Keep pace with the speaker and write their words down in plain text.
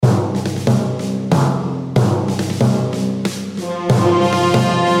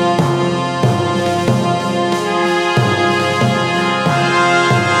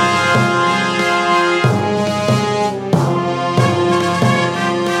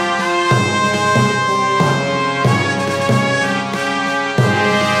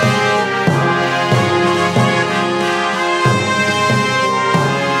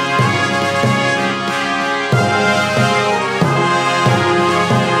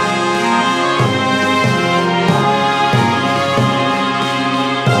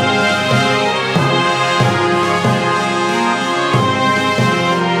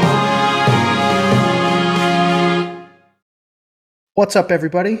What's up,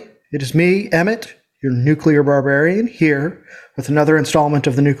 everybody? It is me, Emmett, your nuclear barbarian, here with another installment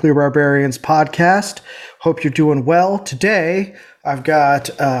of the Nuclear Barbarians podcast. Hope you're doing well. Today, I've got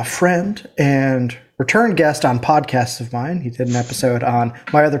a friend and return guest on podcasts of mine. He did an episode on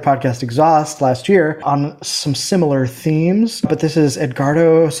my other podcast, Exhaust, last year on some similar themes. But this is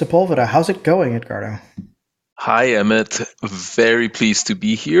Edgardo Sepulveda. How's it going, Edgardo? Hi, Emmett. Very pleased to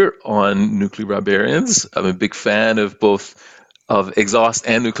be here on Nuclear Barbarians. I'm a big fan of both of Exhaust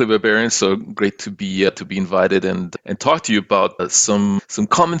and Nuclear Barbarians, so great to be invited and talk to you about some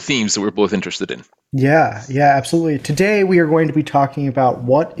common themes that we're both interested in. Yeah, absolutely. Today we are going to be talking about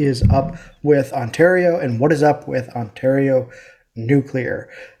what is up with Ontario and what is up with Ontario nuclear.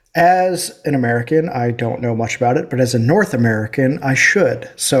 As an American, I don't know much about it, but as a North American, I should.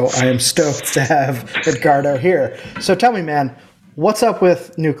 So I am stoked to have Edgardo here. So tell me, man, what's up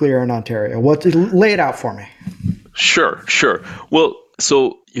with nuclear in Ontario? Lay it out for me. Sure. Well,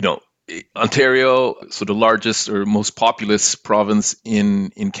 so, Ontario, so the largest or most populous province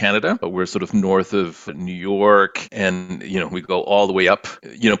in Canada. We're sort of north of New York, and we go all the way up.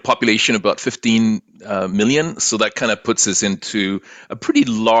 Population about 15 million, so that kind of puts us into a pretty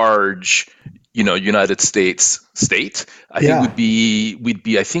large, United States state. I think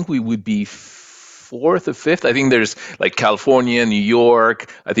we would be fourth or fifth. I think there's like California, New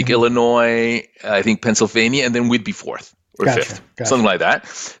York, I think Illinois, I think Pennsylvania, and then we'd be fourth. Or fifth, something like that.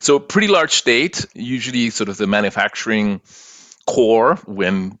 So pretty large state, usually sort of the manufacturing core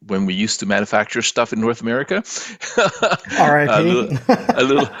when we used to manufacture stuff in North America. R.I.P.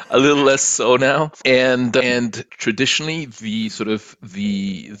 a little less so now. And traditionally the sort of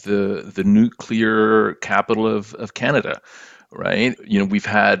the nuclear capital of Canada. Right. We've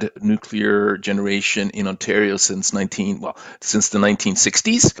had nuclear generation in Ontario since the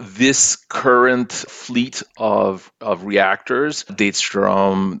 1960s. This current fleet of reactors dates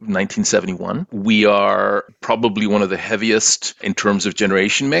from 1971. We are probably one of the heaviest in terms of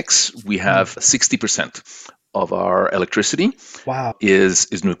generation mix. We have 60% of our electricity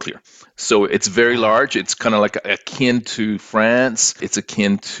is nuclear. So it's very large. It's kind of like akin to France. It's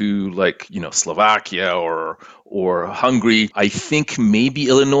akin to Slovakia or Hungary. I think maybe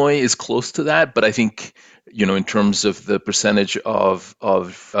Illinois is close to that, but I think in terms of the percentage of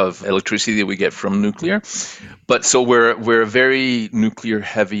electricity that we get from nuclear. But so we're a very nuclear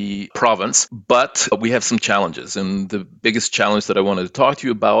heavy province, but we have some challenges. And the biggest challenge that I wanted to talk to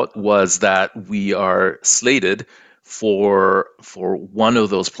you about was that we are slated for one of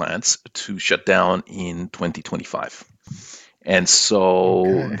those plants to shut down in 2025. And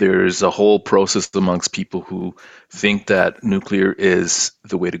so there's a whole process amongst people who think that nuclear is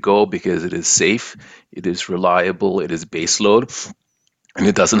the way to go because it is safe, it is reliable, it is baseload, and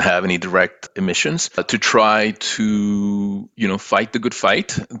it doesn't have any direct emissions. To try to, fight the good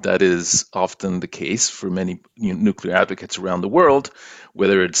fight, that is often the case for many nuclear advocates around the world,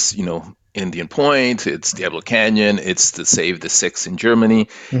 whether it's, Indian Point, it's Diablo Canyon, it's the Save the Six in Germany,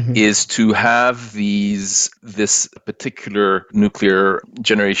 is to have this particular nuclear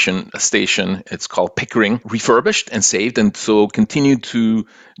generation station, it's called Pickering, refurbished and saved, and so continue to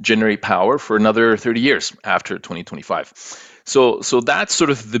generate power for another 30 years after 2025. So that's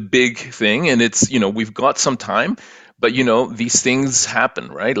sort of the big thing, and it's, we've got some time. But, these things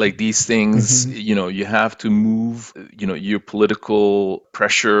happen, right? Like these things, you have to move, your political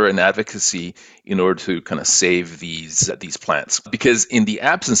pressure and advocacy in order to kind of save these plants. Because in the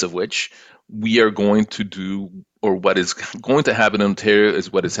absence of which, we are going to do, or what is going to happen in Ontario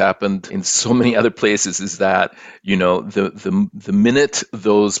is what has happened in so many other places, is that, the minute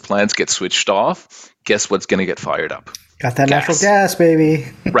those plants get switched off, guess what's going to get fired up? Got that natural gas, baby.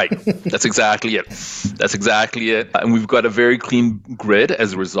 Right. That's exactly it. And we've got a very clean grid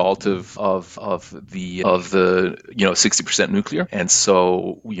as a result of the 60% nuclear. And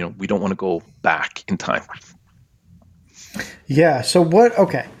so, we don't want to go back in time. Yeah. So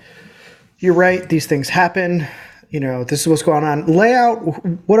okay. You're right. These things happen. This is what's going on. Lay out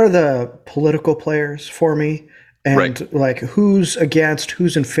what are the political players for me, and who's against,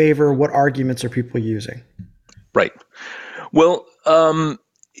 who's in favor, what arguments are people using? Right. Well,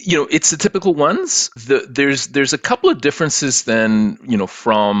 it's the typical ones. There's a couple of differences then,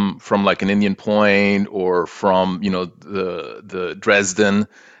 from like an Indian Point or from, the Dresden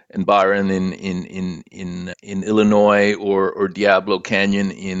and Byron in Illinois or Diablo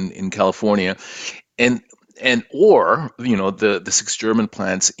Canyon in California, or the six German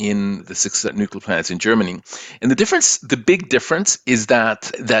plants the six nuclear plants in Germany. And the big difference is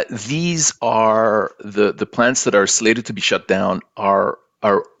that these are the plants that are slated to be shut down are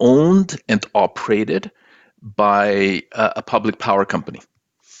owned and operated by a public power company.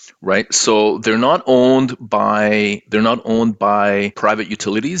 Right, so they're not owned by private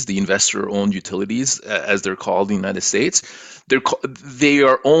utilities, the investor-owned utilities, as they're called in the United States. They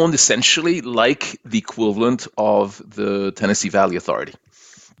are owned essentially like the equivalent of the Tennessee Valley Authority.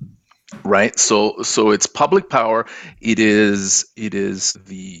 Right, so it's public power. It is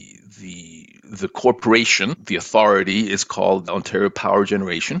the corporation. The authority is called Ontario Power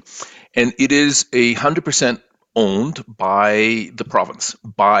Generation, and it is 100% owned by the province,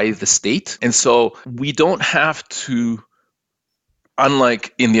 by the state. And so we don't have to,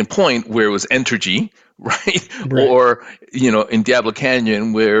 unlike Indian Point, where it was Entergy, right? Right. Or, in Diablo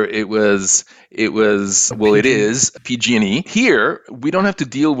Canyon, where it is PG&E. Here, we don't have to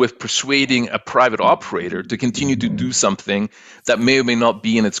deal with persuading a private operator to continue to do something that may or may not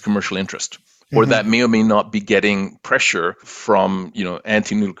be in its commercial interest, or that may or may not be getting pressure from,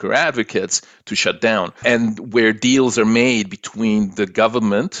 anti-nuclear advocates to shut down. And where deals are made between the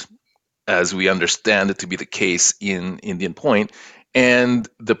government, as we understand it to be the case in Indian Point, and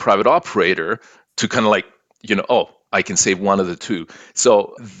the private operator to kind of like, I can save one of the two.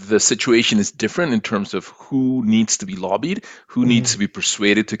 So the situation is different in terms of who needs to be lobbied, who needs to be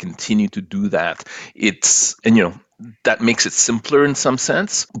persuaded to continue to do that. That makes it simpler in some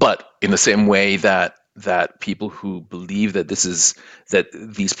sense, but in the same way that people who believe that these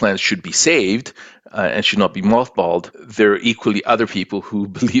plants should be saved and should not be mothballed, there are equally other people who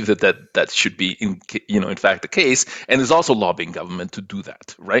believe that should be in fact the case, and is also lobbying government to do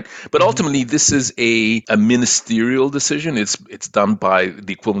that, right? But ultimately, this is a ministerial decision. It's done by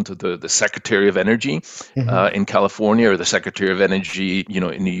the equivalent of the Secretary of Energy in California, or the Secretary of Energy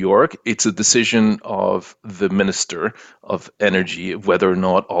in New York. It's a decision of the Minister of Energy whether or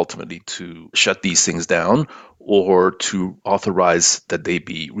not ultimately to shut these things down or to authorize that they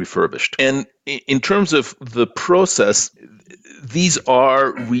be refurbished. And in terms of the process, these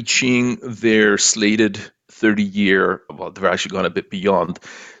are reaching their slated 30-year, well, they've actually gone a bit beyond.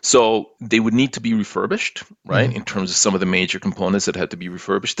 So they would need to be refurbished, right, in terms of some of the major components that have to be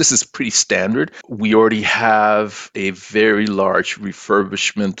refurbished. This is pretty standard. We already have a very large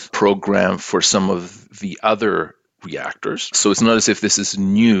refurbishment program for some of the other reactors. So it's not as if this is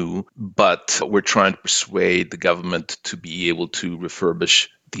new, but we're trying to persuade the government to be able to refurbish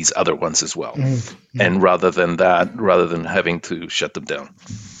these other ones as well. And rather than having to shut them down.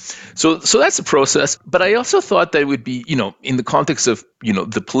 So that's the process. But I also thought that it would be, in the context of,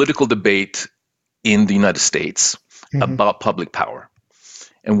 the political debate in the United States about public power.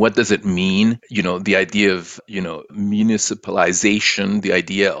 And what does it mean? The idea of, municipalization, the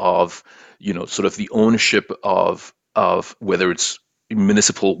idea of, sort of the ownership of whether it's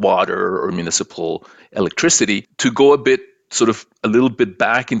municipal water or municipal electricity, to go a little bit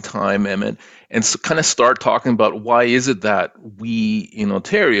back in time, Emmett, and so kind of start talking about why is it that we in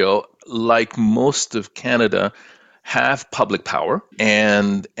Ontario, like most of Canada, have public power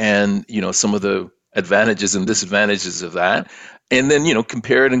and some of the advantages and disadvantages of that, and then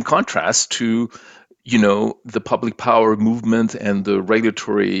compare it in contrast to the public power movement and the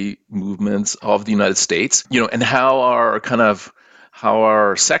regulatory movements of the United States, and how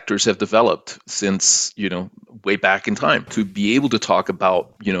our sectors have developed since way back in time, to be able to talk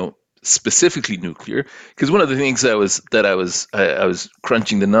about specifically nuclear. Because one of the things I was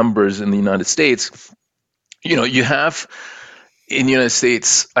crunching the numbers in the United States, you have in the United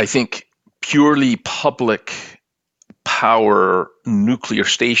States, I think, purely public power nuclear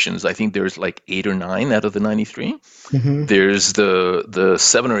stations. I think there's like 8 or 9 out of the 93. There's the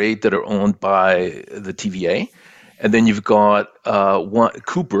 7 or 8 that are owned by the TVA. And then you've got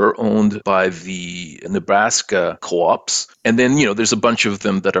Cooper, owned by the Nebraska co-ops. And then, there's a bunch of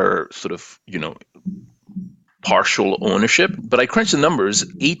them that are sort of, partial ownership. But I crunched the numbers,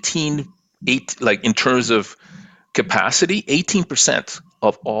 like in terms of capacity, 18%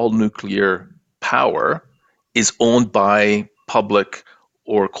 of all nuclear power is owned by public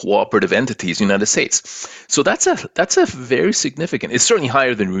or cooperative entities in the United States. So that's a very significant. It's certainly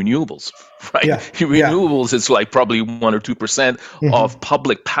higher than renewables, right? Yeah. Renewables is like probably 1 or 2% of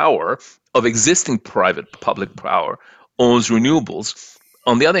public power, of existing private public power, owns renewables.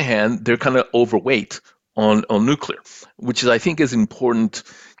 On the other hand, they're kind of overweight on nuclear, which I think is important,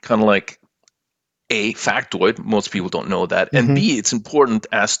 kind of like a factoid. Most people don't know that, and B, it's important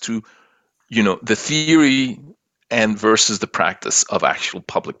as to the theory and versus the practice of actual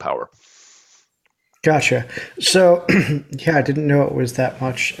public power. Gotcha. So, yeah, I didn't know it was that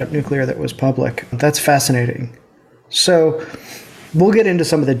much nuclear that was public. That's fascinating. So, we'll get into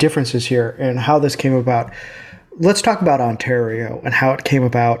some of the differences here and how this came about. Let's talk about Ontario and how it came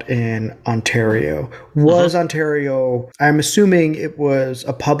about in Ontario. Was Ontario, I'm assuming it was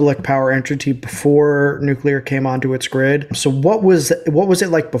a public power entity before nuclear came onto its grid. So what was it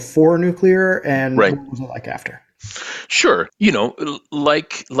like before nuclear, and Right. what was it like after? Sure.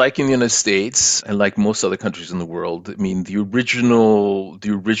 Like in the United States and like most other countries in the world, I mean, the original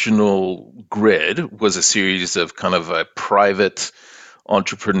grid was a series of kind of a private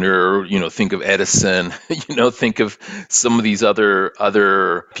entrepreneur, think of Edison, think of some of these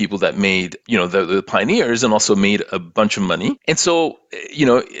other people that made, the pioneers and also made a bunch of money. And so,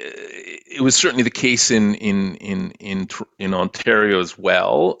 it was certainly the case in Ontario as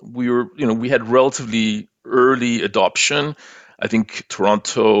well. We had relatively early adoption. I think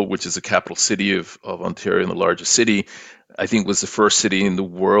Toronto, which is the capital city of Ontario and the largest city, I think was the first city in the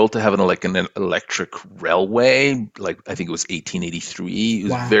world to have an electric railway. Like I think it was 1883. It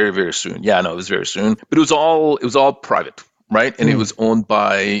was Wow. very, very soon. Yeah, no, it was very soon. But it was all private, right? And it was owned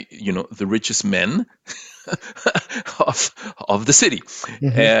by the richest men of the city,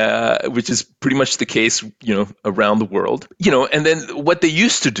 Mm-hmm. which is pretty much the case around the world. And then what they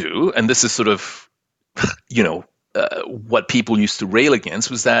used to do, and this is sort of what people used to rail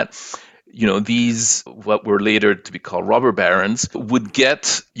against was that these what were later to be called robber barons would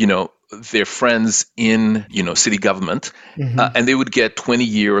get their friends in city government, Mm-hmm. and they would get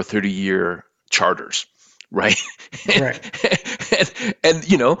 20-year or 30-year charters, right? and, Right.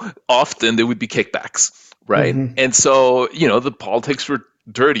 and often there would be kickbacks, right? Mm-hmm. And so the politics were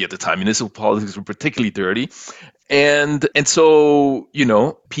dirty at the time. Municipal politics were particularly dirty, and so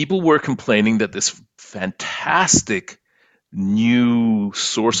people were complaining that this fantastic new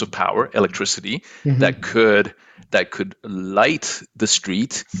source of power, electricity, that Mm-hmm. could light the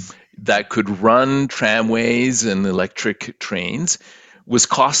street, that could run tramways and electric trains, was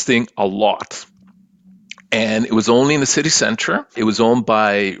costing a lot. And it was only in the city center. It was owned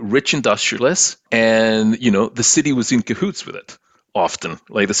by rich industrialists, and the city was in cahoots with it often,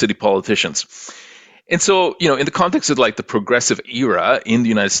 like the city politicians. And so, in the context of like the progressive era in the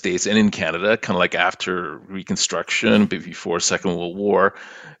United States and in Canada, kind of like after Reconstruction, before Second World War,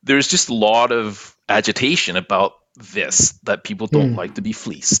 there's just a lot of agitation about this, that people don't Mm. like to be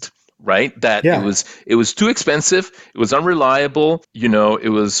fleeced, right? That it Yeah. was it was too expensive, it was unreliable,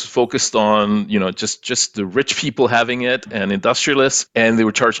 it was focused on, just the rich people having it and industrialists, and they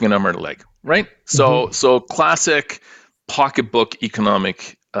were charging an arm and a leg, right? So Mm-hmm. so classic pocketbook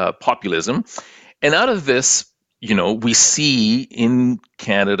economic populism. And out of this, we see in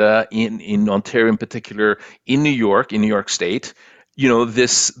Canada, in Ontario in particular, in New York State,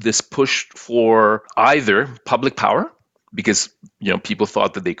 this push for either public power, because people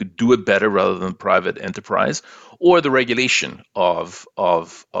thought that they could do it better rather than private enterprise, or the regulation of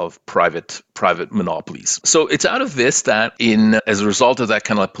private monopolies. So it's out of this that, in as a result of that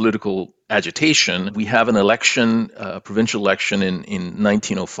kind of political agitation, we have an election, provincial election in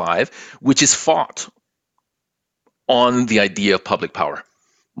 1905, which is fought on the idea of public power,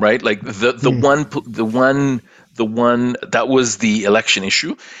 right? Like Mm. the one that was the election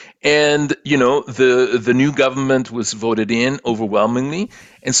issue, and the new government was voted in overwhelmingly,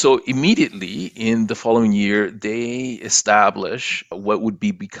 and so immediately in the following year they establish what would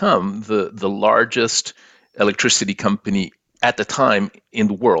become the largest electricity company at the time in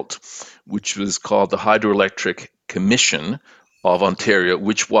the world, which was called the Hydroelectric Commission of Ontario,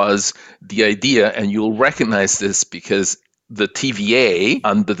 which was the idea, and you'll recognize this because the TVA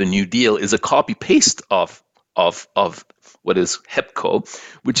under the New Deal is a copy paste of what is HEPCO,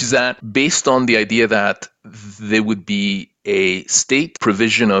 which is that based on the idea that there would be a state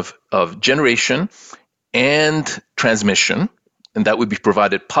provision of generation and transmission, and that would be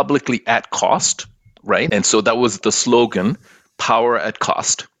provided publicly at cost, right? And so that was the slogan, power at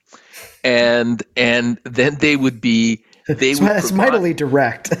cost. And then they would It's provide. mightily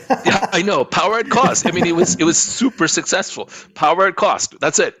direct. Yeah, I know, power at cost. I mean, it was super successful. Power at cost.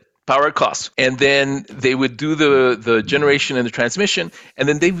 That's it. Power at cost. And then they would do the generation and the transmission, and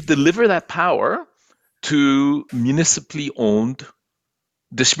then they would deliver that power to municipally owned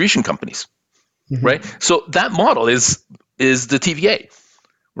distribution companies, Hmm. right? So that model is the TVA,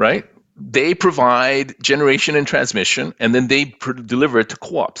 right? They provide generation and transmission, and then they deliver it to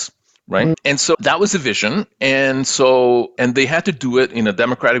co-ops, right? And so that was the vision, and they had to do it in a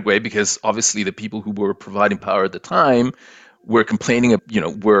democratic way, because obviously the people who were providing power at the time were complaining of,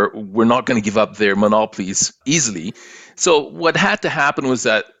 we're not going to give up their monopolies easily. So what had to happen was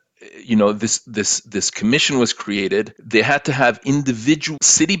that this commission was created. They had to have individual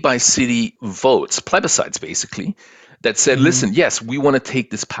city by city votes, plebiscites basically, that said, Hmm. listen, yes, we want to take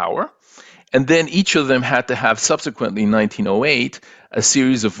this power, And then each of them had to have subsequently in 1908 a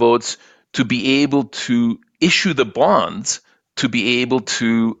series of votes to be able to issue the bonds to be able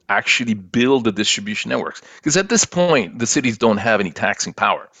to actually build the distribution networks. Because at this point, the cities don't have any taxing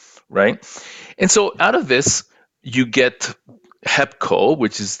power, right? And so out of this, you get HEPCO,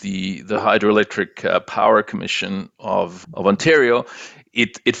 which is the Hydroelectric Power Commission of Ontario.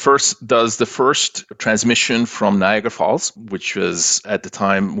 It first does the first transmission from Niagara Falls, which was at the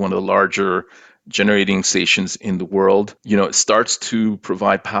time one of the larger generating stations in the world. It starts to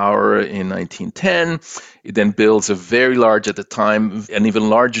provide power in 1910. It then builds a very large, at the time, an even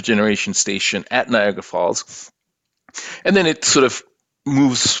larger generation station at Niagara Falls. And then it sort of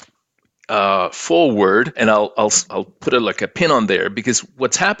moves forward, and I'll put a pin on there, because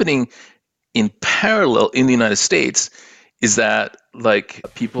what's happening in parallel in the United States is that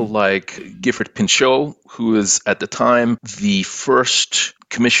people like Gifford Pinchot, who is at the time the first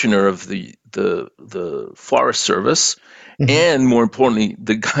commissioner of the Forest Service, and more importantly,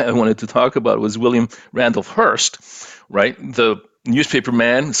 the guy I wanted to talk about was William Randolph Hearst, right? The newspaper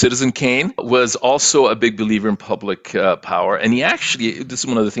man, Citizen Kane, was also a big believer in public power. And he actually, this is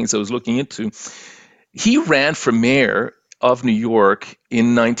one of the things I was looking into, he ran for mayor of New York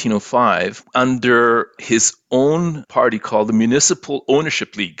in 1905 under his own party called the Municipal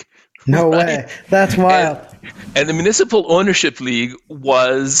Ownership League. No way. That's wild. And the Municipal Ownership League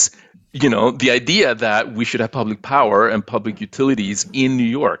was, the idea that we should have public power and public utilities in New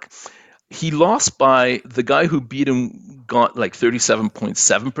York. He lost by, the guy who beat him got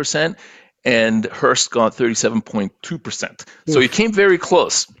 37.7%, and Hearst got 37.2%. So he came very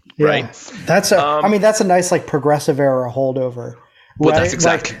close. Yeah. Right. That's a nice progressive era holdover. Well, that's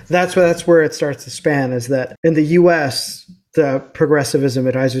exactly. That's where it starts to span, is that in the US, the progressivism,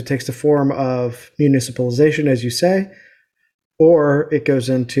 it either takes the form of municipalization, as you say, or it goes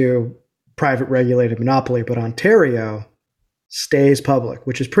into private regulated monopoly. But Ontario stays public,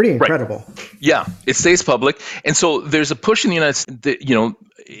 which is pretty incredible. Right. Yeah, it stays public. And so there's a push in the United States,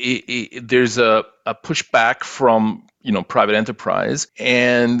 there's a pushback from private enterprise,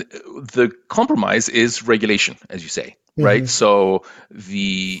 and the compromise is regulation, as you say, right? So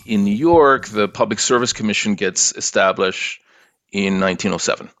in New York, the Public Service Commission gets established in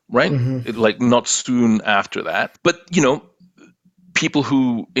 1907, right? Not soon after that. But people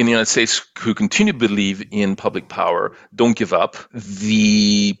who in the United States who continue to believe in public power don't give up.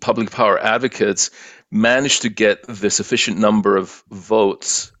 The public power advocates managed to get the sufficient number of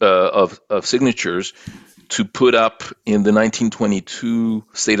votes of signatures to put up in the 1922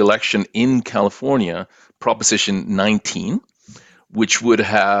 state election in California Proposition 19, which would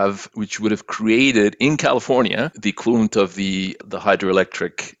have created in California the equivalent of the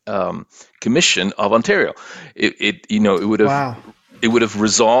Hydroelectric Commission of Ontario. It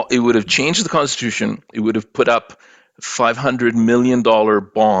would have changed the Constitution. It would have put up $500 million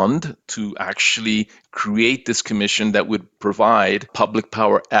bond to actually create this commission that would provide public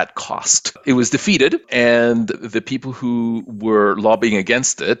power at cost. It was defeated, and the people who were lobbying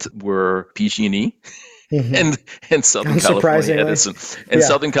against it were PG&E. And Southern California Edison.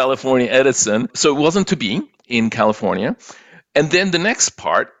 Southern California Edison. So it wasn't to be in California. And then the next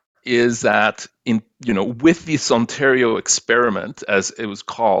part is that with this Ontario experiment, as it was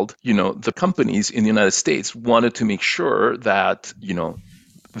called, the companies in the United States wanted to make sure that,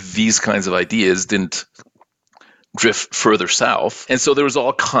 these kinds of ideas didn't drift further south. And so there was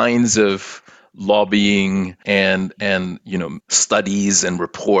all kinds of lobbying and studies and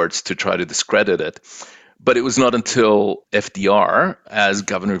reports to try to discredit it. But it was not until FDR, as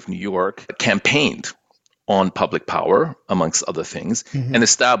governor of New York, campaigned on public power, amongst other things, and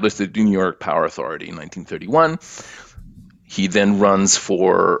established the New York Power Authority in 1931. He then runs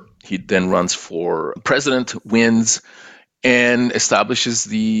for president, wins, and establishes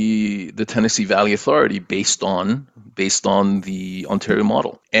the Tennessee Valley Authority based on the Ontario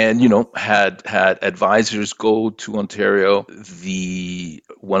model, and had advisors go to Ontario.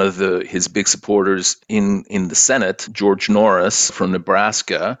 One of his big supporters in the Senate, George Norris from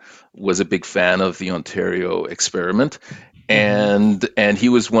Nebraska, was a big fan of the Ontario experiment, and he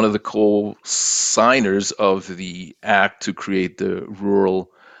was one of the co-signers of the act to create the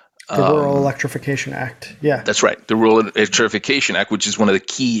Rural Electrification Act. Yeah, that's right. The Rural Electrification Act, which is one of the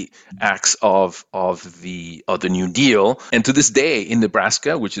key acts of the New Deal, and to this day in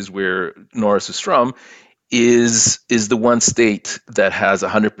Nebraska, which is where Norris is from, is the one state that has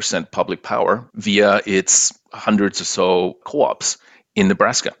 100% public power via its hundreds or so co-ops in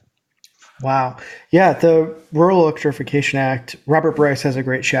Nebraska. Wow. Yeah, the Rural Electrification Act, Robert Bryce has a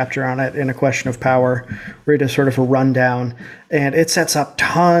great chapter on it in A Question of Power, where he does sort of a rundown. And it sets up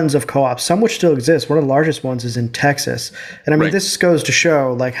tons of co ops, some which still exist. One of the largest ones is in Texas. And I mean, Right. this goes to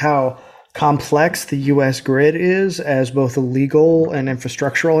show like how complex the US grid is as both a legal and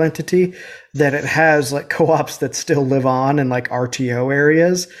infrastructural entity, that it has like co-ops that still live on in like RTO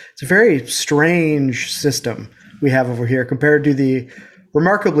areas. It's a very strange system we have over here compared to the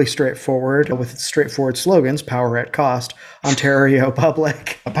remarkably straightforward, with its straightforward slogans, power at cost, Ontario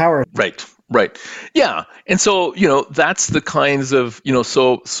Public Power. Right. Right. Yeah. And so, that's the kinds of,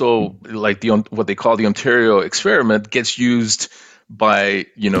 so like what they call the Ontario experiment gets used by,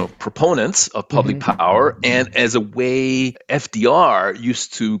 proponents of public Mm-hmm. power, and as a way FDR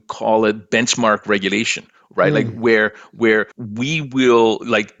used to call it benchmark regulation, right? Like Mm, where we will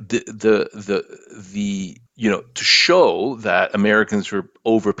like the to show that Americans are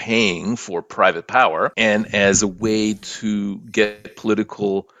overpaying for private power, and as a way to get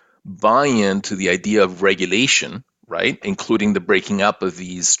political buy-in to the idea of regulation, right, including the breaking up of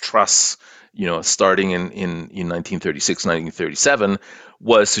these trusts, starting in 1936, 1937,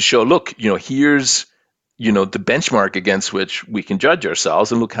 was to show, look, here's the benchmark against which we can judge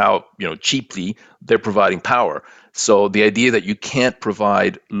ourselves, and look how cheaply they're providing power. So the idea that you can't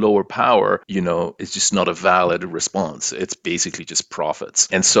provide lower power, is just not a valid response. It's basically just profits.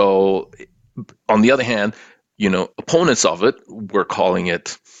 And so, on the other hand, opponents of it were calling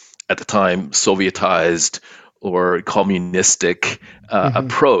it at the time Sovietized or communistic mm-hmm.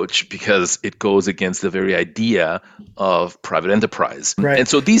 approach, because it goes against the very idea of private enterprise. Right. And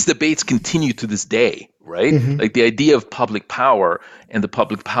so these debates continue to this day, right? Mm-hmm. Like the idea of public power and the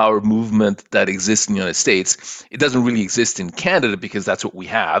public power movement that exists in the United States, it doesn't really exist in Canada because that's what we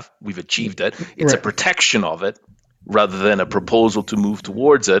have. We've achieved it. It's a Right. protection of it rather than a proposal to move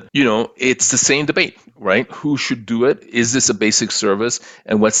towards it. It's the same debate, right? Who should do it? Is this a basic service?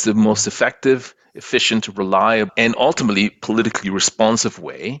 And what's the most effective, efficient, reliable, and ultimately politically responsive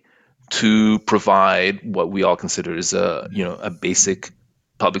way to provide what we all consider is a basic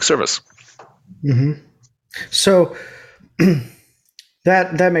public service? Mm-hmm. So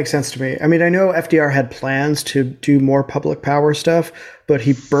that makes sense to me. I mean, I know FDR had plans to do more public power stuff, but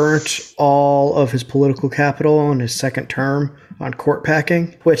he burnt all of his political capital in his second term on court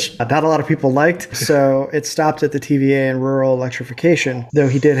packing, which not a lot of people liked. So it stopped at the TVA and rural electrification, though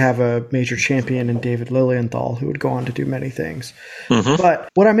he did have a major champion in David Lilienthal, who would go on to do many things. Mm-hmm. But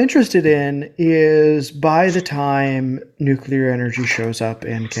what I'm interested in is by the time nuclear energy shows up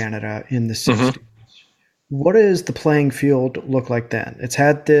in Canada in the 60s, Mm-hmm. what does the playing field look like then? It's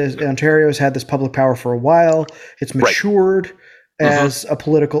had this, Ontario's had this public power for a while. It's Right. matured Mm-hmm. as a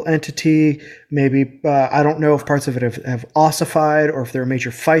political entity. Maybe, I don't know if parts of it have ossified or if there are major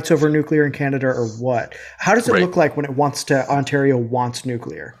fights over nuclear in Canada or what. How does it Right. look like when Ontario wants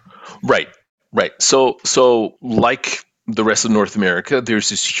nuclear? Right. Right. So like the rest of North America, there's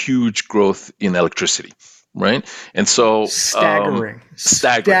this huge growth in electricity, right? And so Staggering.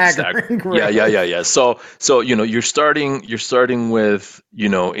 staggering. Yeah, yeah, Growth. yeah, yeah. So you're starting with,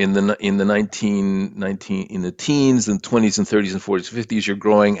 in the 19 in the teens and 20s and 30s and 40s, 50s, you're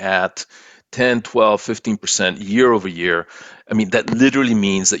growing at 10, 12, 15% year over year. I mean, that literally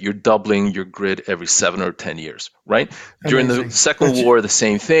means that you're doubling your grid every 7 or 10 years, right? During the Amazing. Second War, the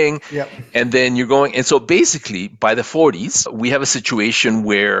same thing. Yep. And then you're going, and so basically by the 40s, we have a situation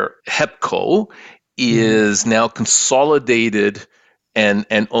where HEPCO Mm-hmm. is now consolidated and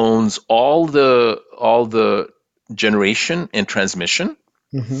owns all the generation and transmission,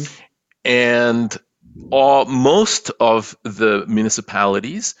 Mm-hmm. and most of the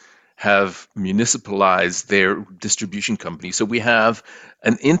municipalities have municipalized their distribution company. So we have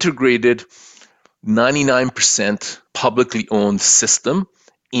an integrated 99% publicly owned system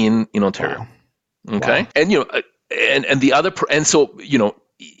in Ontario. Wow. Okay, Wow. and the other and so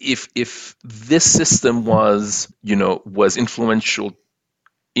if this system was influential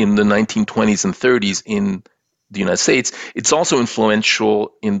in the 1920s and 30s in the United States, it's also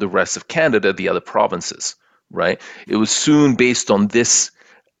influential in the rest of Canada, the other provinces, right? It was soon based on this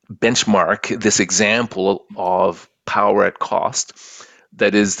benchmark, this example of power at cost,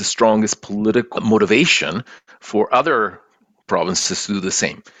 that is the strongest political motivation for other provinces to do the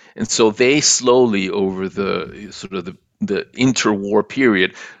same. And so they slowly, over the sort of the interwar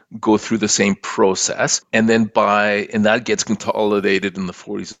period, go through the same process, and that gets consolidated in the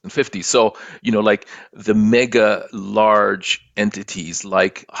 40s and 50s. So like the mega large entities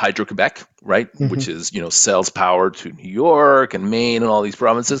like Hydro Quebec, right, Mm-hmm. which is sells power to New York and Maine and all these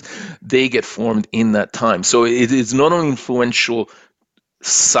provinces, they get formed in that time. So it is not only influential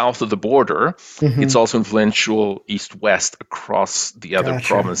south of the border. It's also influential east-west across the other Gotcha.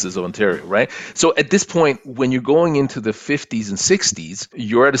 provinces of Ontario, right? So at this point, when you're going into the 50s and 60s,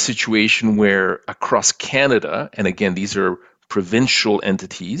 you're at a situation where across Canada, and again, these are provincial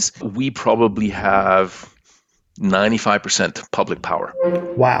entities, we probably have 95% public power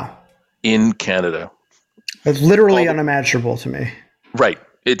Wow. in Canada. It's literally unimaginable to me. Right.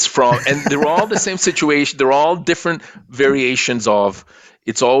 It's from, and they're all the same situation. They're all different variations of.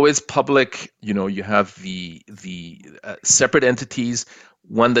 It's always public. You have the separate entities.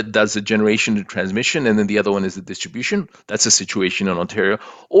 One that does the generation and transmission, and then the other one is the distribution. That's a situation in Ontario.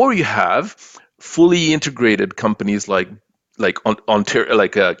 Or you have fully integrated companies like Ontario,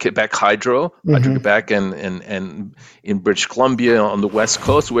 like Quebec Hydro, Hydro-Quebec, and in British Columbia on the West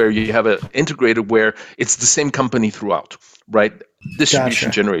Coast, where you have an integrated where it's the same company throughout, right?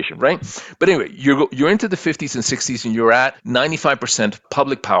 Distribution, generation, right? But anyway, you're into the 50s and 60s, and you're at 95%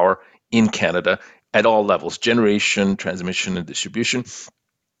 public power in Canada at all levels: generation, transmission, and distribution.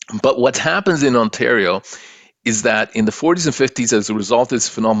 But what happens in Ontario is that in the 40s and 50s, as a result of this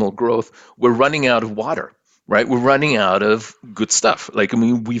phenomenal growth, we're running out of water. Right, we're running out of good stuff. Like, I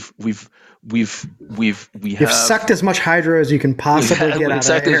mean, we've sucked as much hydro as you can possibly get out of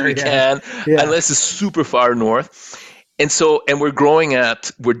the area. As we can, unless it's super far north. And we're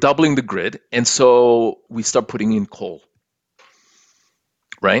doubling the grid, and so we start putting in coal.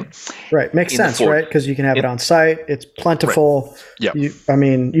 Right, makes sense, right? Because you can have it on site. It's plentiful. Right. Yeah,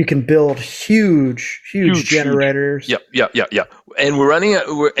 you can build huge generators. Yeah.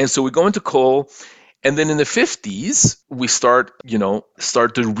 And so we go into coal. And then in the 50s, we start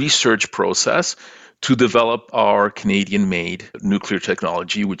the research process to develop our Canadian-made nuclear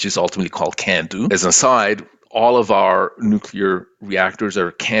technology, which is ultimately called CANDU. As an aside, all of our nuclear reactors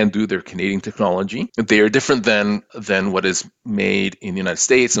are CANDU, they're Canadian technology. They are different than what is made in the United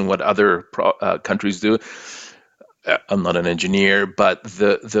States and what other countries do. I'm not an engineer, but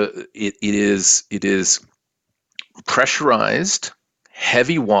it is pressurized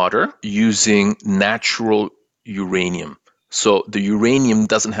heavy water using natural uranium. So the uranium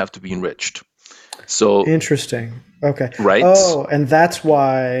doesn't have to be enriched. So interesting. Okay. Right. Oh, and that's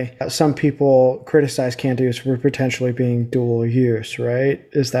why some people criticize CANDUs for potentially being dual use, right?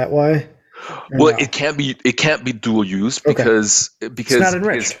 Is that why? Well, no? It can't be dual use because it's not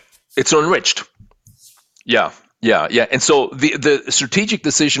enriched. It's unenriched. Yeah. And so the strategic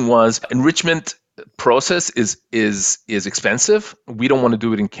decision was enrichment process is expensive. We don't want to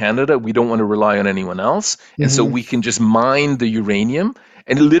do it in Canada. We don't want to rely on anyone else. And so we can just mine the uranium.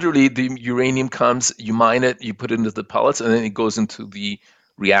 And literally the uranium comes, you mine it, you put it into the pellets, and then it goes into the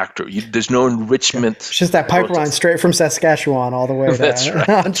reactor. There's no enrichment. It's just that pipeline straight from Saskatchewan all the way to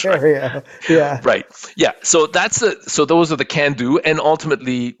Ontario. Right. Yeah. Right. Yeah. So those are the CANDU. And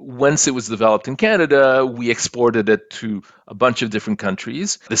ultimately, once it was developed in Canada, we exported it to a bunch of different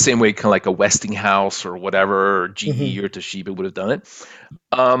countries. The same way kind of like a Westinghouse or whatever, or GE or Toshiba would have done it.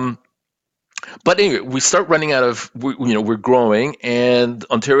 But anyway, we start running out of, we're growing, and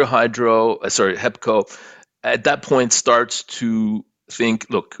Ontario HEPCO, at that point starts to think,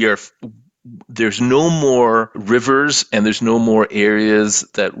 look, there's no more rivers and there's no more areas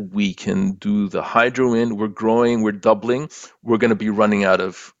that we can do the hydro in. We're growing, we're doubling. We're going to be running out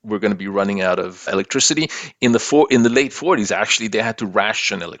of electricity. In the late 40s, actually, they had to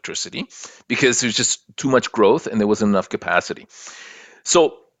ration electricity because there's just too much growth and there wasn't enough capacity.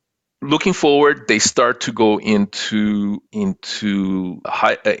 So looking forward, they start to go into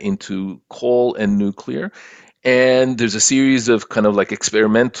coal and nuclear. And there's a series of kind of like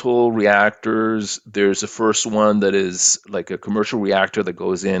experimental reactors. There's a first one that is like a commercial reactor that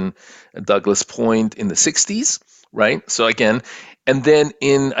goes in at Douglas Point in the 60s, right? So again, and then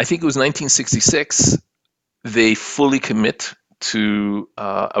I think it was 1966, they fully commit to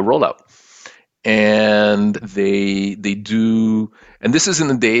a rollout. And they do, and this is in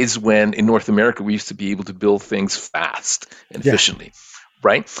the days when in North America we used to be able to build things fast and efficiently.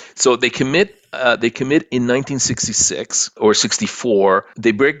 Right, so they commit in 1966 or 64.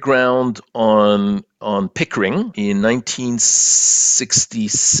 They break ground on Pickering in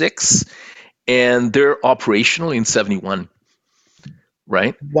 1966, and they're operational in 71.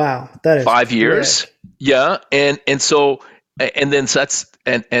 Right. Wow, that is 5 years. Quick. Yeah, and then that's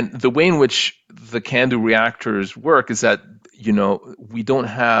and the way in which the CANDU reactors work is that we don't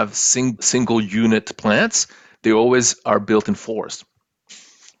have single unit plants. They always are built in fours.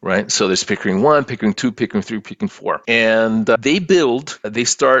 Right, so there's Pickering 1, Pickering 2, Pickering 3, Pickering 4. And they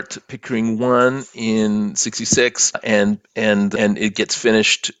start Pickering 1 in 66 and it gets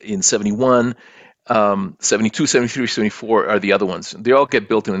finished in 71. 72, 73, 74 are the other ones. They all get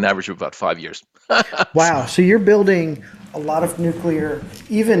built in an average of about 5 years. Wow. So you're building a lot of nuclear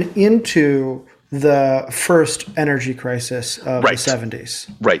even into the first energy crisis of the Right. 70s.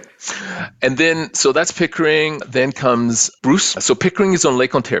 Right. And then, so that's Pickering. Then comes Bruce. So Pickering is on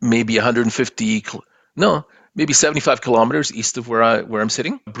Lake Ontario, maybe 150, no, maybe 75 kilometers east of where I'm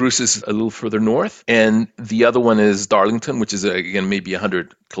sitting. Bruce is a little further north. And the other one is Darlington, which is, again, maybe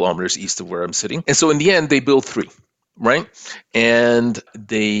 100 kilometers east of where I'm sitting. And so in the end, they build three. Right, and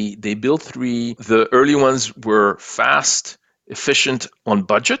they built three. The early ones were fast, efficient, on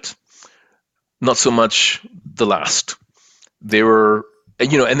budget. Not so much the last. They were,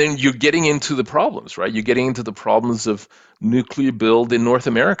 and then you're getting into the problems, right? You're getting into the problems of nuclear build in North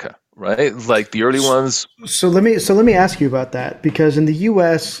America, right? Like the early ones. So let me ask you about that, because in the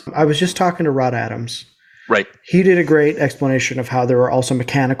US, I was just talking to Rod Adams. Right. He did a great explanation of how there were also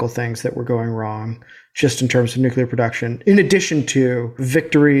mechanical things that were going wrong just in terms of nuclear production, in addition to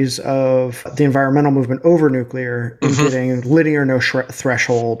victories of the environmental movement over nuclear in getting linear no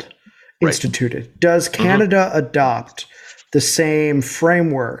threshold instituted. Right. Does Canada adopt the same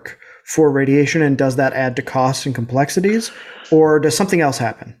framework for radiation, and does that add to costs and complexities, or does something else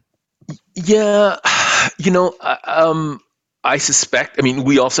happen? Yeah, I suspect,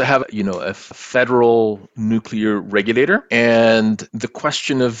 we also have, a federal nuclear regulator, and the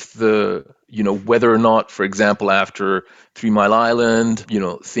question of whether or not, for example, after 3 Mile Island,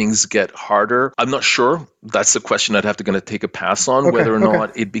 things get harder. I'm not sure. That's the question I'd have to take a pass on, whether or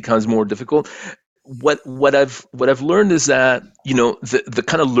not it becomes more difficult. What I've learned is that the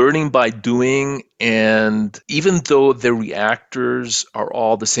kind of learning by doing, and even though the reactors are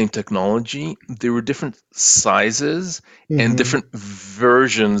all the same technology, there were different sizes and different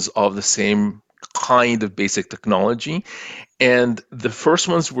versions of the same kind of basic technology. And the first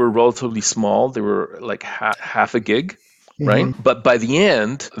ones were relatively small. They were like half a gig, right? But by the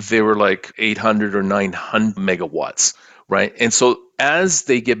end, they were like 800 or 900 megawatts, right? And so as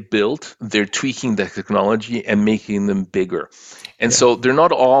they get built, they're tweaking the technology and making them bigger. And so they're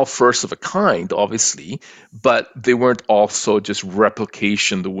not all first of a kind, obviously, but they weren't also just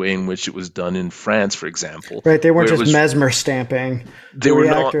replication the way in which it was done in France, for example. Right, they weren't just mesmer stamping. They were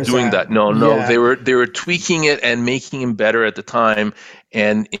not doing that. No, they were tweaking it and making them better at the time,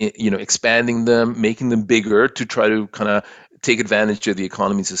 and expanding them, making them bigger to try to kind of take advantage of the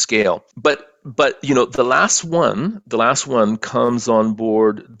economies of scale. But the last one comes on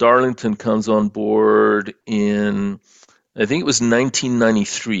board. Darlington comes on board in, I think it was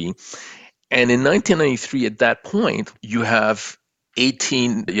 1993. And in 1993, at that point, you have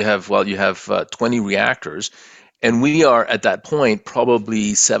 20 reactors, and we are at that point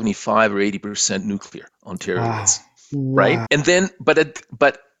probably 75 or 80% nuclear. Ontario is, right? And then, but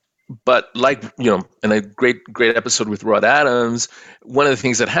like, in a great episode with Rod Adams, one of the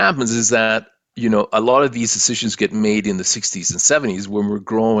things that happens is that, a lot of these decisions get made in the 60s and 70s when we're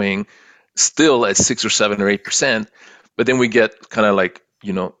growing still at 6 or 7 or 8%. But then we get kind of like,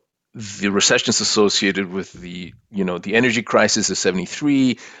 the recessions associated with the energy crisis of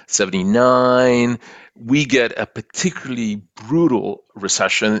 73, 79. We get a particularly brutal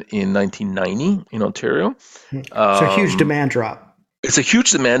recession in 1990 in Ontario. So huge demand drop. It's a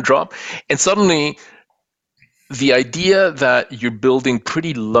huge demand drop. And suddenly the idea that you're building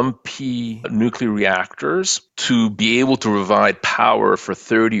pretty lumpy nuclear reactors to be able to provide power for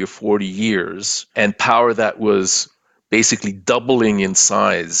 30 or 40 years, and power that was basically doubling in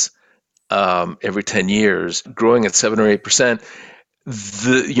size every 10 years, growing at 7 or 8%,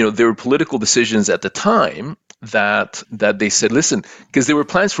 there were political decisions at the time that they said, listen, because there were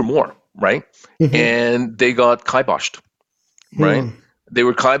plans for more, right? And they got kiboshed, right? They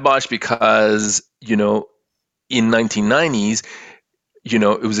were kiboshed because, in 1990s,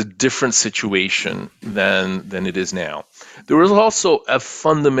 it was a different situation than it is now. There was also a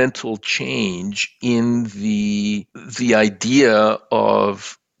fundamental change in the idea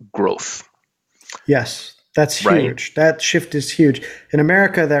of growth. Yes, that's huge. Right? That shift is huge. In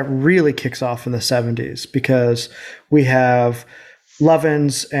America, that really kicks off in the 70s because we have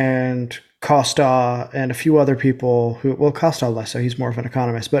Lovins and Costa and a few other people Costa less so, he's more of an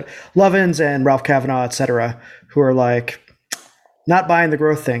economist, but Lovins and Ralph Kavanaugh, et cetera, who are like not buying the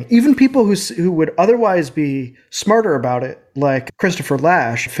growth thing. Even people who would otherwise be smarter about it, like Christopher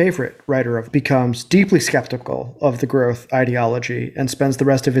Lasch, favorite writer of, becomes deeply skeptical of the growth ideology and spends the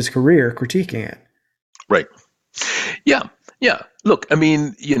rest of his career critiquing it. Right. Yeah. Look,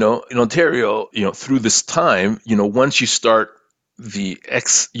 in Ontario, through this time, once you start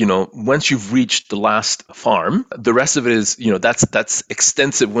once you've reached the last farm, the rest of it is, that's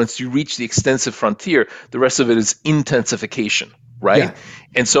extensive. Once you reach the extensive frontier, the rest of it is intensification, right? Yeah.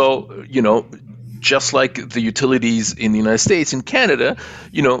 And so, just like the utilities in the United States and Canada,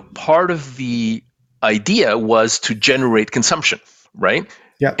 part of the idea was to generate consumption, right?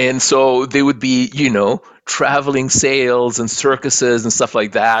 Yeah. And so they would be, traveling sales and circuses and stuff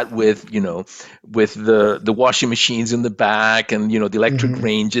like that with the washing machines in the back and, the electric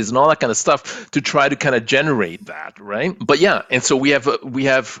ranges and all that kind of stuff to try to kind of generate that, right? But yeah, and so we also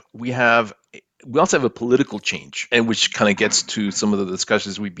have a political change, and which kind of gets to some of the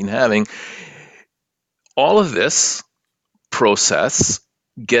discussions we've been having. All of this process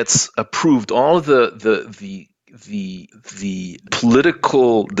gets approved. All of the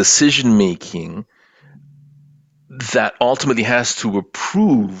political decision making that ultimately has to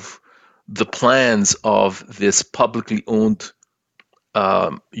approve the plans of this publicly owned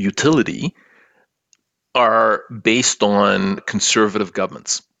utility are based on conservative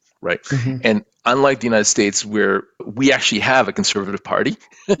governments, right? And unlike the United States, where we actually have a conservative party,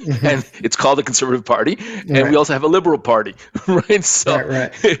 and it's called the Conservative Party, and we also have a Liberal Party, right? So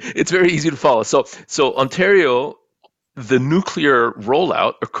it's very easy to follow. So Ontario, the nuclear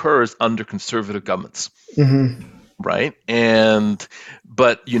rollout occurs under conservative governments. Right.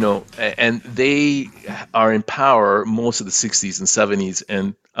 But they are in power most of the 60s and 70s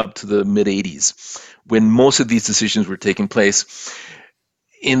and up to the mid 80s when most of these decisions were taking place.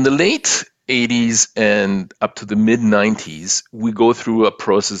 In the late 80s and up to the mid 90s, we go through a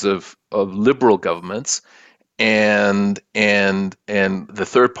process of liberal governments and the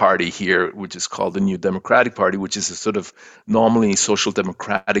third party here, which is called the New Democratic Party, which is a sort of nominally social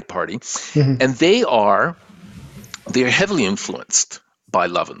democratic party. And they're heavily influenced by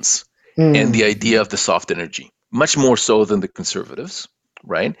Lovins and the idea of the soft energy, much more so than the conservatives,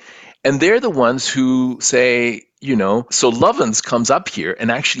 right? And they're the ones who say, so Lovins comes up here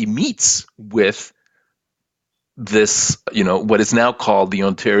and actually meets with this, what is now called the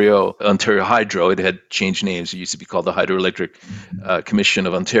Ontario Hydro. It had changed names. It used to be called the Hydroelectric Commission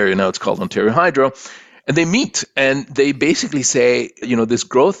of Ontario. Now it's called Ontario Hydro. And they meet and they basically say, this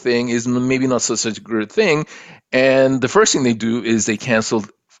growth thing is maybe not such a good thing. And the first thing they do is they cancel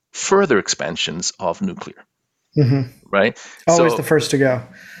further expansions of nuclear, right? Always the first to go.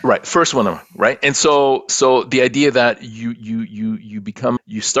 Right, first one, right? And so the idea that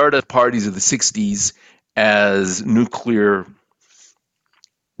you start at parties of the 60s as nuclear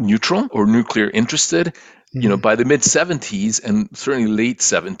neutral or nuclear interested, by the mid 70s and certainly late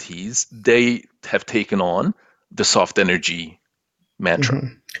 70s, they have taken on the soft energy mantra.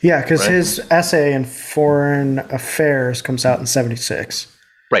 Yeah, because his essay in Foreign Affairs comes out in 76.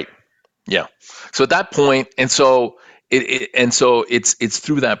 Right. Yeah. So at that point, and so it's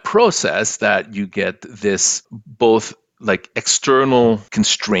through that process that you get this both like external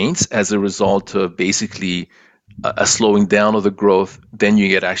constraints as a result of basically a slowing down of the growth, then you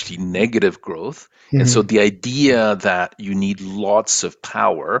get actually negative growth. And so the idea that you need lots of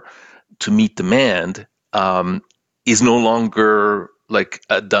power to meet demand is no longer like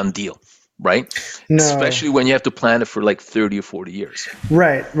a done deal, right? No. Especially when you have to plan it for like 30 or 40 years.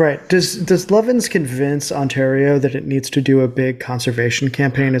 Right. Does Lovins convince Ontario that it needs to do a big conservation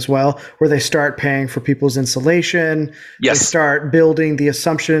campaign as well, where they start paying for people's insulation? Yes. They start building the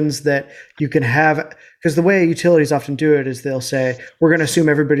assumptions that you can have, because the way utilities often do it is they'll say, we're going to assume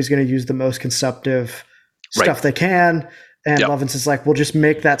everybody's going to use the most consumptive stuff they can. And Lovins is like, we'll just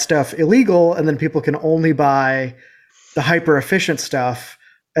make that stuff illegal, and then people can only buy the hyper efficient stuff,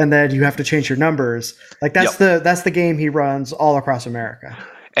 and then you have to change your numbers. Like that's the game he runs all across America.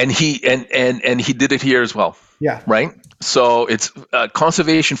 And he did it here as well. Yeah. Right. So it's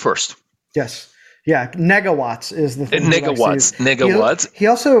conservation first. Yes. Yeah. Negawatts is the thing. Negawatts. He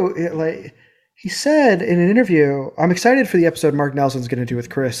also he said in an interview, I'm excited for the episode Mark Nelson's going to do with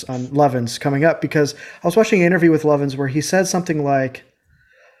Chris on Lovins coming up, because I was watching an interview with Lovins where he said something like,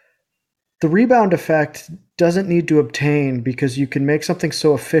 the rebound effect doesn't need to obtain because you can make something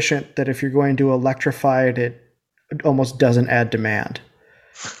so efficient that if you're going to electrify it, it almost doesn't add demand.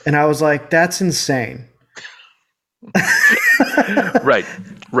 And I was like, that's insane. Right.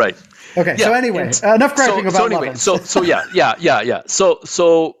 Okay. Yeah, so anyway, enough griping about Lovins.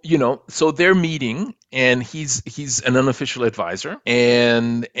 So they're meeting, and he's an unofficial advisor,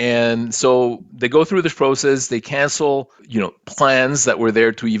 and so they go through this process. They cancel, plans that were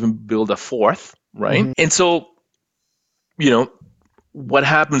there to even build a fourth, right? And so, what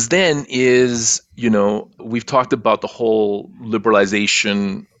happens then is, we've talked about the whole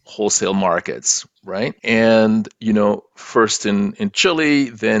liberalization, wholesale markets, right? And, first in Chile,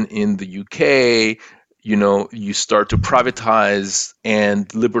 then in the UK, you start to privatize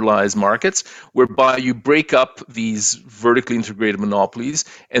and liberalize markets, whereby you break up these vertically integrated monopolies,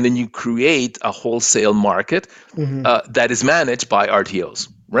 and then you create a wholesale market that is managed by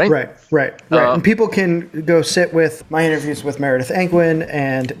RTOs, right? Right. And people can go sit with my interviews with Meredith Angwin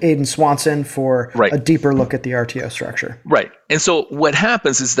and Aidan Swanson for Right. a deeper look at the RTO structure. Right. And so what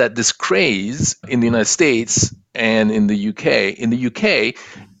happens is that this craze in the United States and in the UK,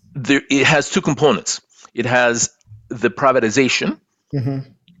 it has two components. It has the privatization,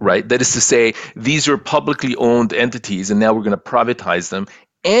 right? That is to say, these are publicly owned entities, and now we're going to privatize them,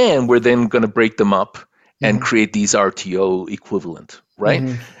 and we're then going to break them up and create these RTO equivalent,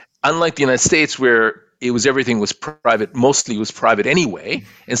 right? Unlike the United States, where everything was private, mostly was private anyway,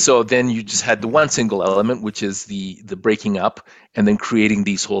 and so then you just had the one single element, which is the breaking up and then creating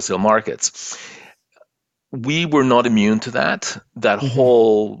these wholesale markets. We were not immune to that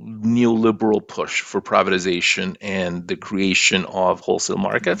whole neoliberal push for privatization and the creation of wholesale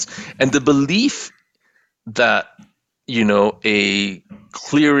markets, and the belief that a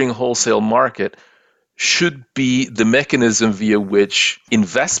clearing wholesale market should be the mechanism via which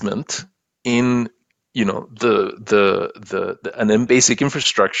investment in an basic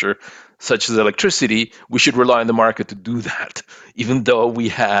infrastructure such as electricity, we should rely on the market to do that, even though we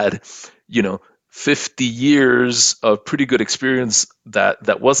had 50 years of pretty good experience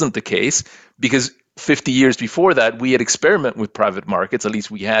that wasn't the case, because 50 years before that we had experimented with private markets, at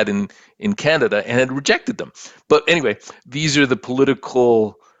least we had in Canada, and had rejected them. But anyway, these are the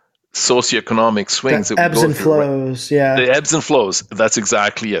political socioeconomic swings The that we ebbs go and through, right? flows, yeah. The ebbs and flows. That's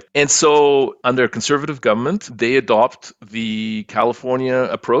exactly it. And so, under a conservative government, they adopt the California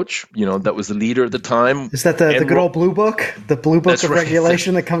approach. That was the leader at the time. Is that the good old Blue Book? The Blue Book of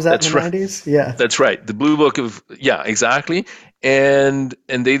regulation that comes out in the 90s? Yeah. That's right. The Blue Book of, yeah, exactly. And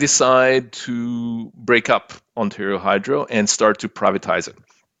they decide to break up Ontario Hydro and start to privatize it.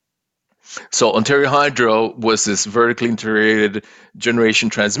 So Ontario Hydro was this vertically integrated generation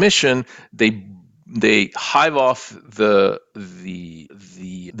transmission. They hive off the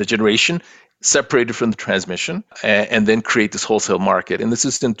generation, separated from the transmission, and then create this wholesale market. And this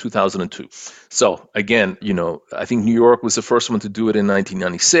is in 2002. So again, I think New York was the first one to do it in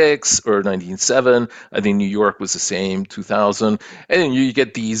 1996 or 1907. I think New York was the same, 2000. And then you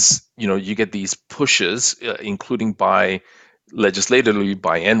get these pushes, including legislatively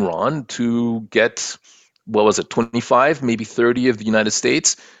by Enron, to get, what was it, 25, maybe 30 of the United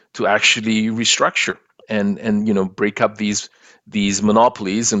States to actually restructure and break up these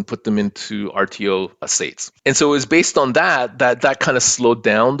monopolies and put them into RTO states. And so it was based on that kind of slowed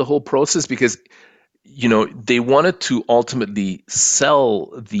down the whole process, because they wanted to ultimately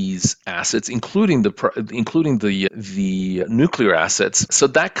sell these assets, including the nuclear assets. So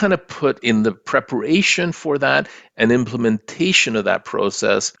that kind of put in the preparation for that and implementation of that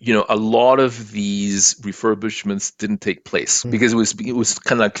process. A lot of these refurbishments didn't take place because it was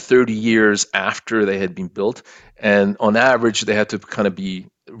kind of like 30 years after they had been built, and on average they had to kind of be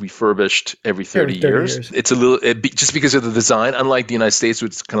refurbished every 30 years. It's a little just because of the design, unlike the United States,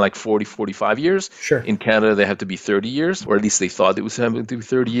 which is kind of like 40, 45 years. Sure. In Canada, they have to be 30 years, or at least they thought it was having to be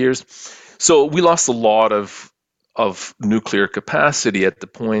 30 years. So we lost a lot of nuclear capacity at the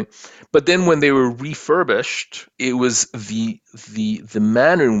point. But then when they were refurbished, it was the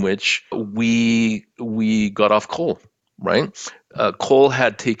manner in which we got off coal, right? Coal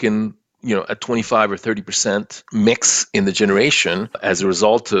had taken a 25 or 30% mix in the generation as a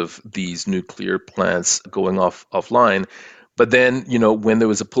result of these nuclear plants going offline. But then, when there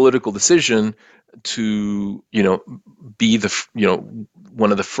was a political decision to, be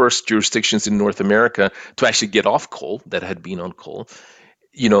one of the first jurisdictions in North America to actually get off coal that had been on coal,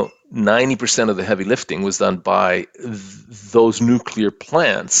 90% of the heavy lifting was done by those nuclear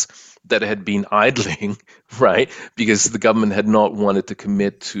plants that had been idling, right? Because the government had not wanted to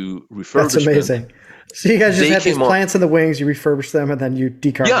commit to refurbishment. That's amazing. So you guys just had these plants in the wings, you refurbished them, and then you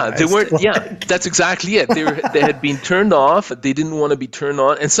decarbonized. Yeah, they weren't. Yeah, that's exactly it. They had been turned off. They didn't want to be turned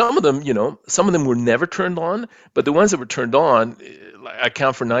on, and some of them were never turned on. But the ones that were turned on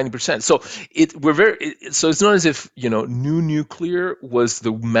account for 90%. So so it's not as if new nuclear was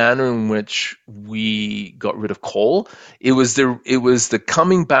the manner in which we got rid of coal. It was the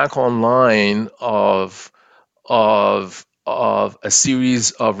coming back online of a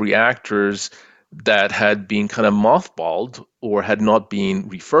series of reactors that had been kind of mothballed or had not been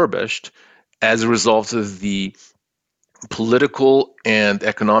refurbished as a result of the political and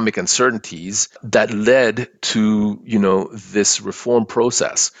economic uncertainties that led to this reform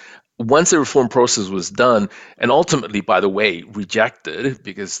process. once the reform process was done, and ultimately, by the way, rejected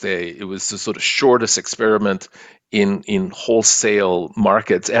because it was the sort of shortest experiment in wholesale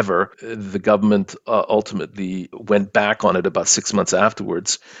markets ever, the government ultimately went back on it about 6 months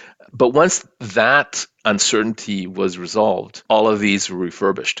afterwards. But once that uncertainty was resolved, all of these were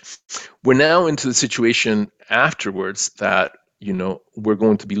refurbished. We're now into the situation afterwards that we're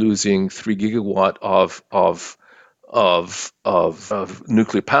going to be losing 3 gigawatt of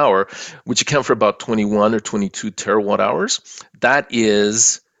nuclear power, which account for about 21 or 22 terawatt hours. That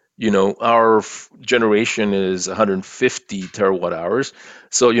is, our generation is 150 terawatt hours.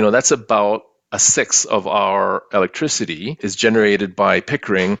 So, that's about a sixth of our electricity is generated by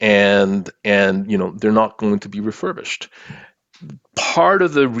Pickering, and they're not going to be refurbished. Part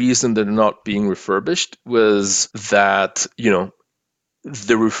of the reason they're not being refurbished was that, the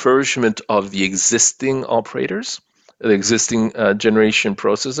refurbishment of the existing operators, the existing generation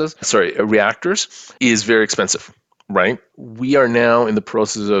reactors, is very expensive, right? We are now in the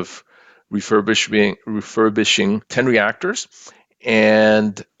process of refurbishing 10 reactors,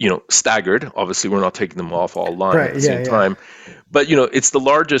 and staggered. Obviously, we're not taking them off all line at the same time, but it's the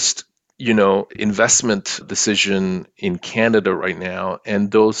largest investment decision in Canada right now,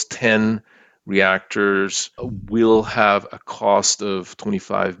 and those 10 reactors will have a cost of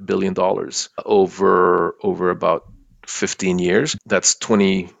 $25 billion over about 15 years. That's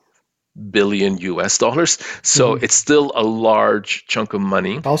 20 billion US dollars. So it's still a large chunk of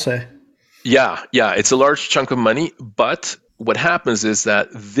money. I'll say. Yeah, it's a large chunk of money, but what happens is that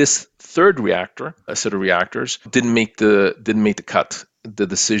this third reactor, a set of reactors, didn't make the cut. The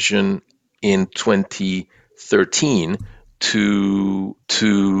decision in 2013 to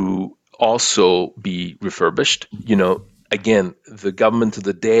also be refurbished. Again, the government of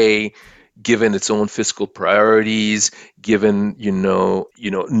the day, given its own fiscal priorities, given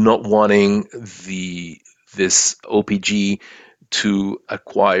not wanting this OPG to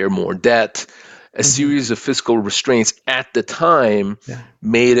acquire more debt, a series of fiscal restraints at the time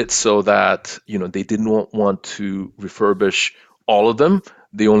made it so that they didn't want to refurbish all of them.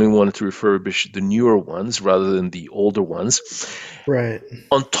 They only wanted to refurbish the newer ones rather than the older ones. Right.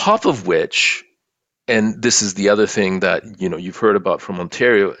 On top of which, and this is the other thing that you've heard about from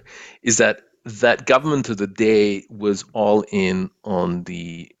Ontario, is that government of the day was all in on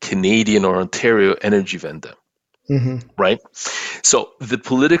the Canadian or Ontario energy venda. Right? So the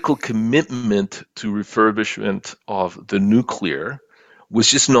political commitment to refurbishment of the nuclear was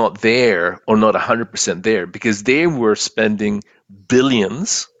just not there, or not 100% there, because they were spending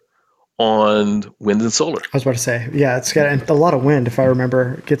billions on wind and solar. I was about to say, it's got a lot of wind, if I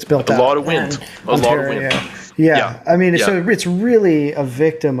remember. It gets built a out. lot of wind. A lot of wind. Yeah. I mean, so it's really a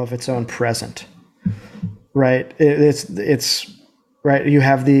victim of its own present, right? It's right. You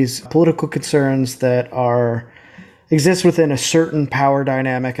have these political concerns that exist within a certain power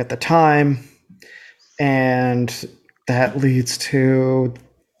dynamic at the time, and that leads to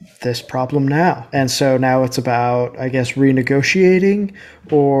this problem now. And so now it's about, I guess, renegotiating,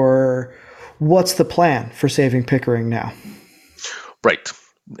 or what's the plan for saving Pickering now? Right.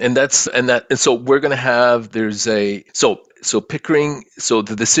 And so we're going to have, so Pickering, so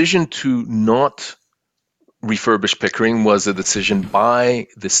the decision to not refurbish Pickering was a decision by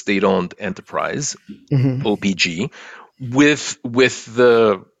the state-owned enterprise, OPG, with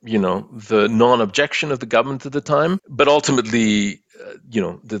the the non-objection of the government at the time. But ultimately,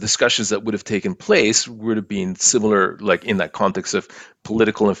 the discussions that would have taken place would have been similar, like in that context of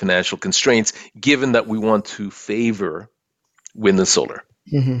political and financial constraints, given that we want to favor wind and solar.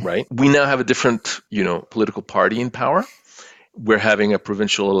 Right? We now have a different, political party in power. We're having a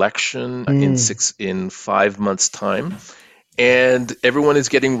provincial election in 5 months' time, and everyone is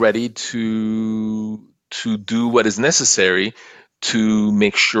getting ready to do what is necessary to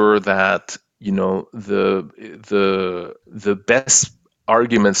make sure that the best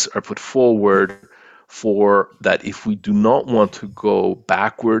arguments are put forward for that. If we do not want to go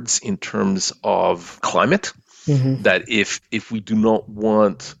backwards in terms of climate, that if we do not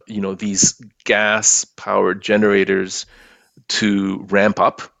want these gas powered generators to ramp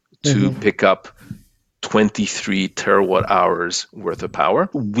up to pick up 23 terawatt hours worth of power,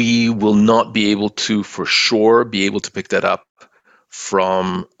 we will not be able to, for sure, pick that up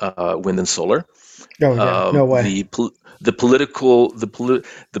from wind and solar. Oh yeah, no way. The political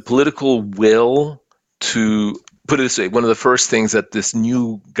will to put it this way. One of the first things that this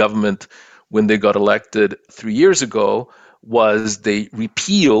new government, when they got elected 3 years ago, was they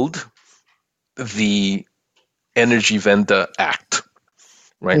repealed the Energy Venda Act.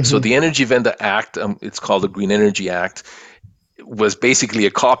 Right. So the Energy Venda Act, it's called the Green Energy Act, was basically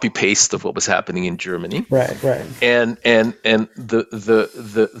a copy paste of what was happening in Germany. Right. And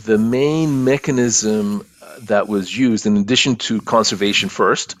the main mechanism that was used, in addition to conservation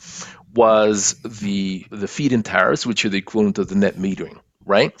first, was the feed-in tariffs, which are the equivalent of the net metering,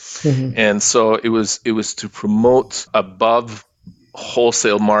 right? Mm-hmm. And so it was to promote above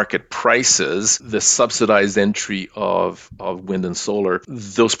wholesale market prices the subsidized entry of wind and solar.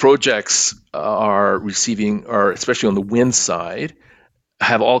 Those projects are especially on the wind side,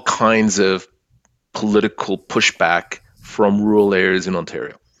 have all kinds of political pushback from rural areas in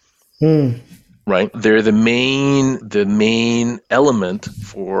Ontario. Right? They're the main element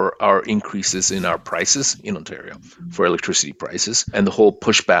for our increases in our prices in Ontario, for electricity prices. And the whole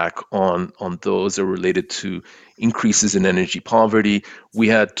pushback on those are related to increases in energy poverty. We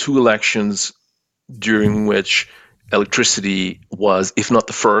had 2 elections during which electricity was, if not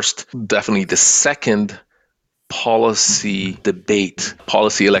the first, definitely the second policy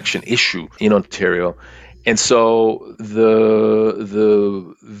election issue in Ontario. And so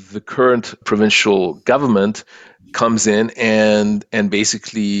the current provincial government comes in and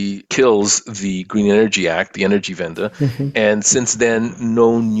basically kills the Green Energy Act, the Energy Venda. Mm-hmm. And since then,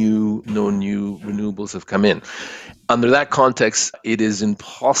 no new renewables have come in. Under that context, it is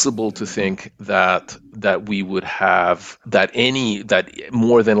impossible to think that we would have that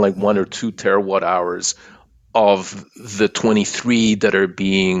more than like 1 or 2 terawatt hours of the 23 that are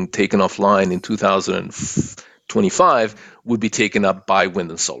being taken offline in 2025 would be taken up by wind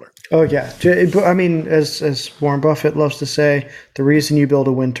and solar. Oh, yeah. I mean, as Warren Buffett loves to say, the reason you build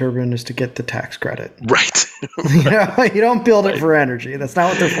a wind turbine is to get the tax credit. Right. You don't build it for energy. That's not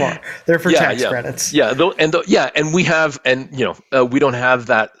what they're for. They're for tax credits. Yeah. And we have, we don't have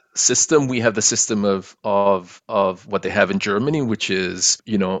that system. We have the system of what they have in Germany, which is,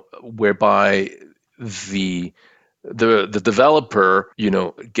 whereby the developer,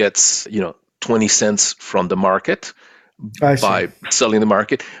 gets, 20 cents from the market by selling the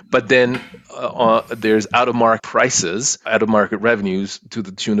market, but then there's out of market revenues to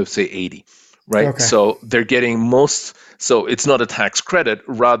the tune of say 80, right? Okay. So they're getting so it's not a tax credit,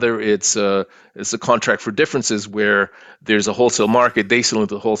 rather it's a contract for differences where there's a wholesale market, they sell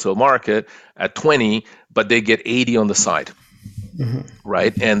into the wholesale market at 20, but they get 80 on the side. Mm-hmm.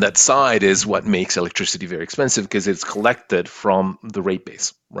 Right. And that side is what makes electricity very expensive because it's collected from the rate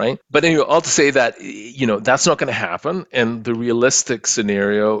base. Right. But anyway, all to say that, that's not going to happen. And the realistic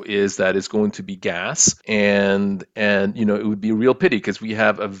scenario is that it's going to be gas. And it would be a real pity because we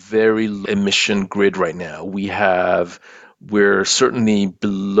have a very emission grid right now. We're certainly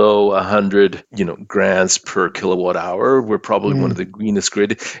below 100, grams per kilowatt hour. We're probably one of the greenest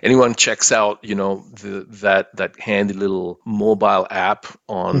grid. Anyone checks out, that handy little mobile app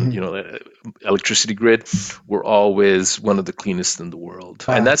on, electricity grid, we're always one of the cleanest in the world.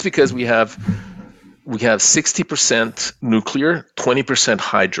 And that's because we have 60% nuclear, 20%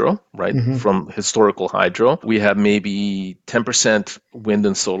 hydro, right, from historical hydro. We have maybe 10% wind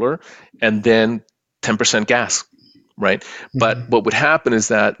and solar, and then 10% gas. Right. But what would happen is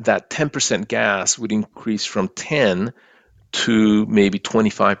that 10% gas would increase from 10 to maybe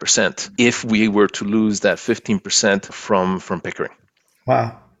 25% if we were to lose that 15% from Pickering.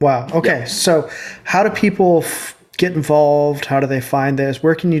 Wow. Okay. Yeah. So how do people get involved? How do they find this?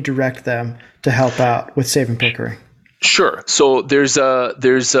 Where can you direct them to help out with Saving Pickering? Sure. So there's a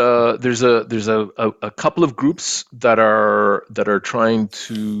couple of groups that are trying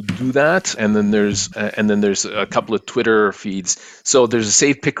to do that, and then there's a couple of Twitter feeds. So there's a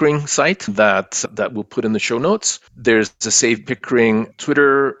Save Pickering site that we'll put in the show notes. There's a Save Pickering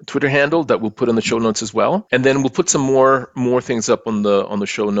Twitter handle that we'll put in the show notes as well, and then we'll put some more things up on the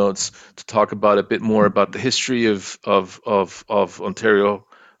show notes to talk about a bit more about the history of Ontario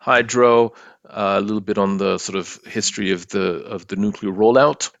Hydro. A little bit on the sort of history of the nuclear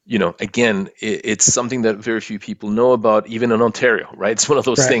rollout. Again, it's something that very few people know about, even in Ontario, right? It's one of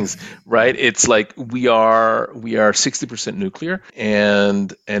those things, right? It's like we are 60% nuclear,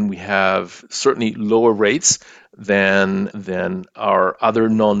 and we have certainly lower rates than our other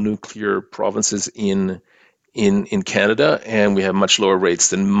non-nuclear provinces in Canada, and we have much lower rates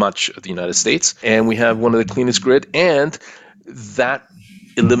than much of the United States, and we have one of the cleanest grid, and that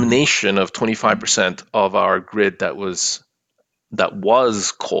elimination of 25% of our grid that was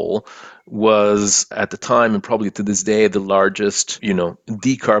coal was at the time, and probably to this day, the largest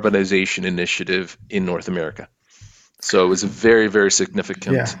decarbonization initiative in North America. So it was a very, very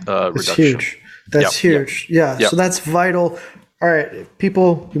significant reduction. It's huge. That's huge. Yeah. So that's vital. All right,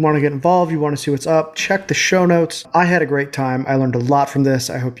 people, you want to get involved, you want to see what's up, check the show notes. I had a great time. I learned a lot from this.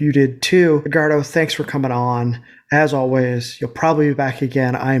 I hope you did too. Edgardo, thanks for coming on. As always, you'll probably be back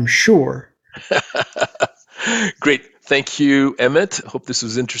again, I am sure. Great. Thank you, Emmett. Hope this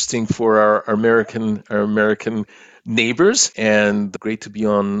was interesting for our American neighbors, and great to be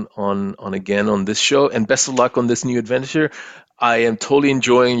on again on this show. And best of luck on this new adventure. I am totally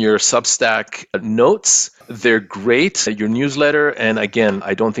enjoying your Substack notes. They're great. Your newsletter, and again,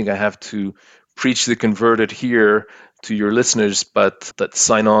 I don't think I have to preach the converted here to your listeners, but that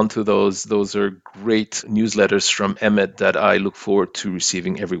sign on to those. Those are great newsletters from Emmett that I look forward to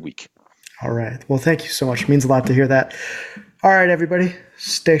receiving every week. All right. Well, thank you so much. It means a lot to hear that. All right, everybody.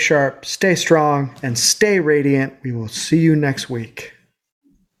 Stay sharp, stay strong, and stay radiant. We will see you next week.